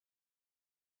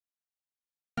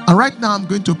And right now I'm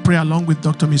going to pray along with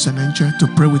Dr. Miss Enenche to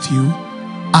pray with you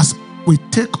as we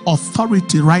take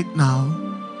authority right now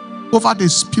over the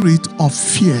spirit of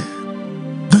fear.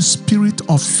 The spirit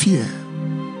of fear.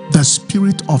 The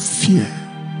spirit of fear.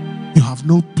 You have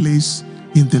no place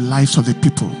in the lives of the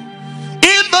people.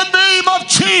 In the name of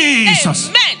Jesus.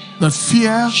 Amen. The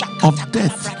fear of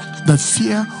death. The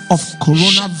fear of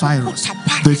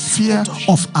coronavirus, the fear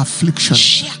of affliction,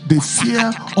 the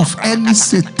fear of any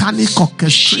satanic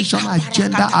orchestration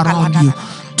agenda around you.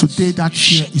 Today that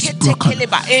fear is broken.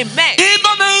 Amen. In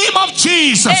the name of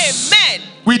Jesus. Amen.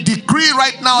 We decree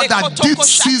right now that this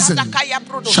season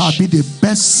shall be the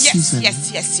best season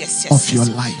of your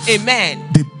life. Amen.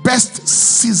 The best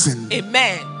season.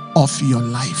 Amen. Of your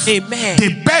life. Amen.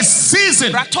 The best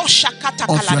season of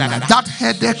your life. That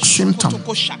headache symptom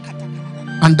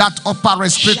and that upper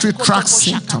respiratory tract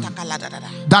symptom,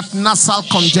 that nasal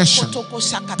congestion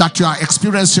that you are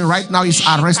experiencing right now is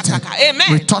arrested.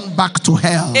 Amen. Return back to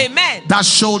hell. Amen. That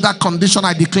shoulder condition,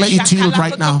 I declare it healed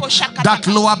right now. That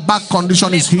lower back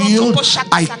condition is healed.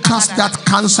 I cast that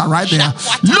cancer right there.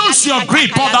 Lose your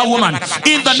grip on that woman.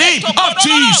 In the name of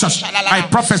Jesus, I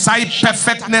prophesy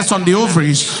perfectness on the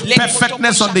ovaries,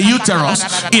 perfectness on the uterus.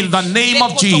 In the name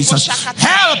of Jesus,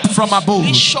 help from above,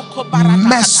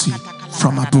 mercy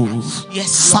from above.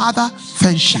 Yes, Father,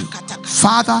 thank you.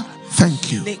 Father, thank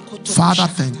you. Father,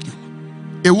 thank you.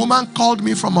 A woman called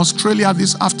me from Australia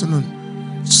this afternoon.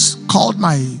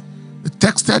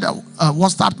 Texted,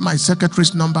 WhatsApp my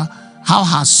secretary's number, how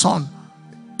her son,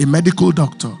 a medical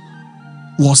doctor,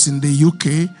 was in the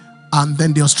UK, and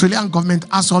then the Australian government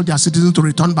asked all their citizens to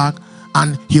return back,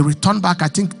 and he returned back, I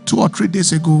think 2 or 3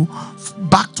 days ago,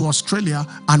 back to Australia,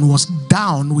 and was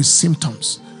down with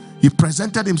symptoms. He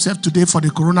presented himself today for the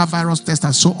coronavirus test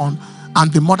and so on.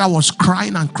 And the mother was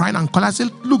crying and crying and calling. I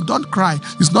said, look, don't cry.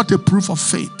 It's not a proof of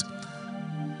faith.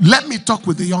 Let me talk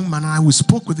with the young man. And we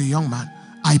spoke with the young man.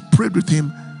 I prayed with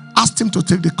him, asked him to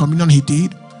take the communion. He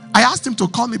did. I asked him to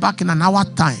call me back in an hour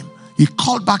time. He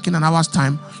called back in an hour's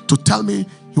time to tell me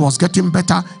he was getting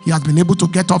better. He had been able to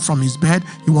get up from his bed.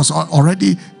 He was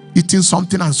already eating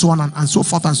something and so on and so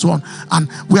forth and so on. And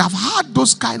we have had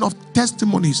those kind of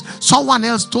testimonies. Someone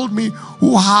else told me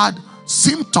who had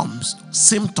symptoms.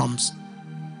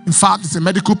 In fact, it's a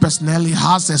medical personnel. He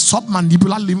has a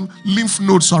submandibular lymph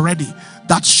nodes already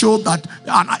that showed that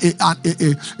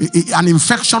an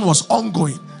infection was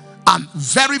ongoing. And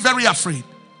very, very afraid.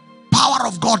 Power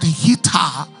of God hit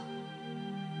her.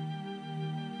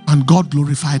 And God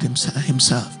glorified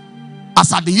himself.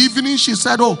 As at the evening, she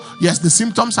said, oh, yes, the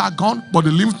symptoms are gone, but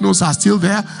the lymph nodes are still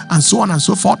there, and so on and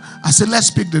so forth. I said, let's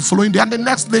speak the following day. And the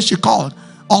next day she called,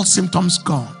 all symptoms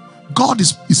gone. God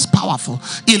is powerful.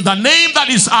 In the name that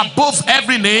is above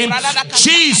every name,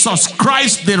 Jesus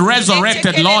Christ, the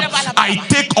resurrected Lord, I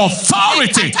take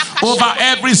authority over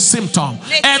every symptom.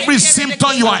 Every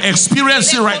symptom you are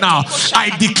experiencing right now,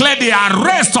 I declare the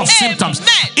arrest of symptoms.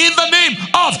 In the name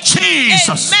of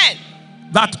Jesus. Amen.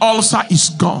 That ulcer is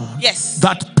gone. Yes.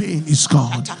 That pain is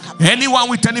gone. Anyone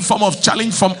with any form of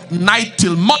challenge from night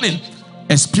till morning,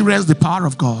 experience the power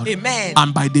of God. Amen.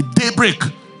 And by the daybreak,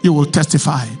 you will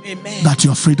testify that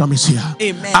your freedom is here.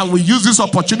 Amen. And we use this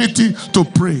opportunity to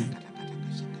pray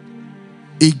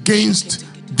against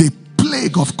the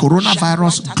plague of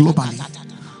coronavirus globally.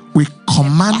 We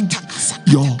command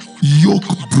your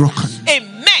yoke broken.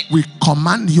 Amen. We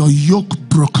command your yoke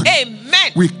broken. Amen.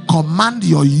 We command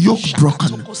your yoke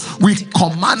broken. We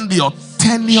command your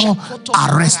tenure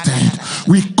arrested.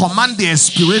 We command the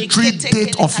expiratory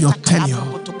date of your tenure.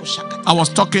 I was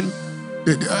talking,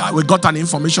 we got an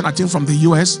information, I think, from the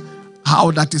US,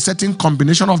 how that a certain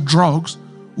combination of drugs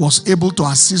was able to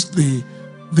assist the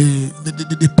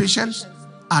patients.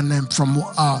 And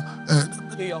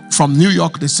from New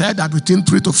York, they said that within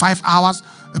 3 to 5 hours,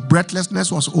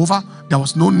 breathlessness was over. There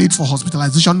was no need for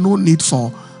hospitalization, no need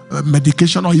for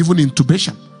medication or even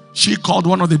intubation. She called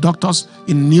one of the doctors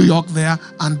in New York there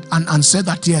and said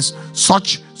that yes,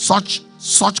 such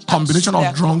combination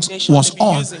of drugs was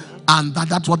on, and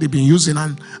that's what they've been using,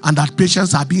 and that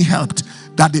patients are being helped.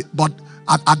 But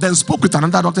I then spoke with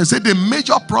another doctor and said the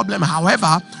major problem,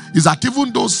 however, is that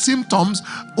even those symptoms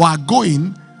were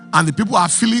going and the people are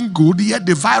feeling good, yet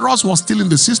the virus was still in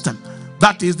the system.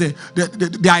 That is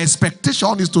their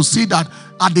expectation is to see that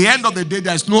at the end of the day,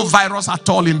 there is no virus at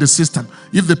all in the system.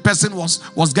 If the person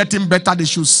was getting better, they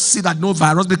should see that no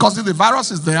virus, because if the virus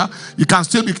is there, you can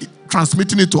still be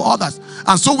transmitting it to others.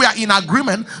 And so we are in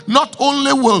agreement. Not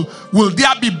only will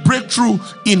there be breakthrough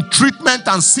in treatment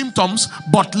and symptoms,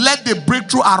 but let the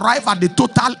breakthrough arrive at the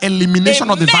total elimination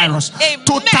of the virus.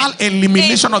 Total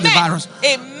elimination of the virus.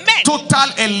 total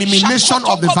elimination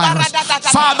of the virus.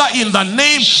 Father, in the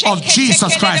name of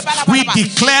Jesus Christ, we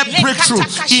declare breakthrough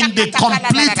in the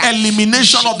complete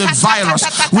elimination of the virus.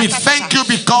 We thank you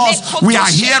because we are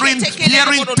hearing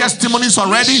testimonies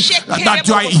already, that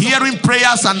you are hearing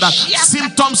prayers and that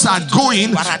symptoms are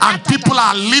going and people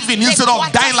are living instead of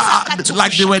dying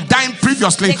like they were dying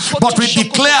previously. But we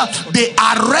declare the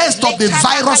arrest of the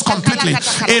virus completely,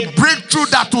 a breakthrough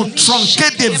that will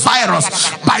truncate the virus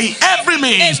by every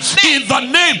means in the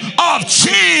name of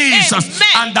Jesus,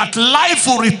 and that life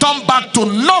will return back to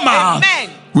normal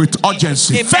with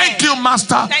urgency. Amen. Thank you,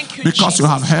 Master, because you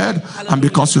have heard and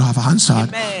because you have answered.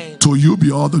 Amen. To you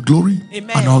be all the glory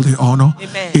and all the honor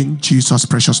in Jesus'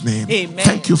 precious name. Amen.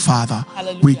 Thank you, Father.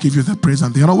 Hallelujah. We give you the praise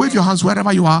and the honor. Wave your hands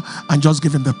wherever you are and just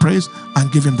give him the praise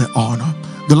and give him the honor.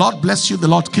 The Lord bless you. The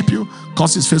Lord keep you.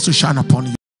 Cause his face to shine upon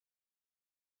you.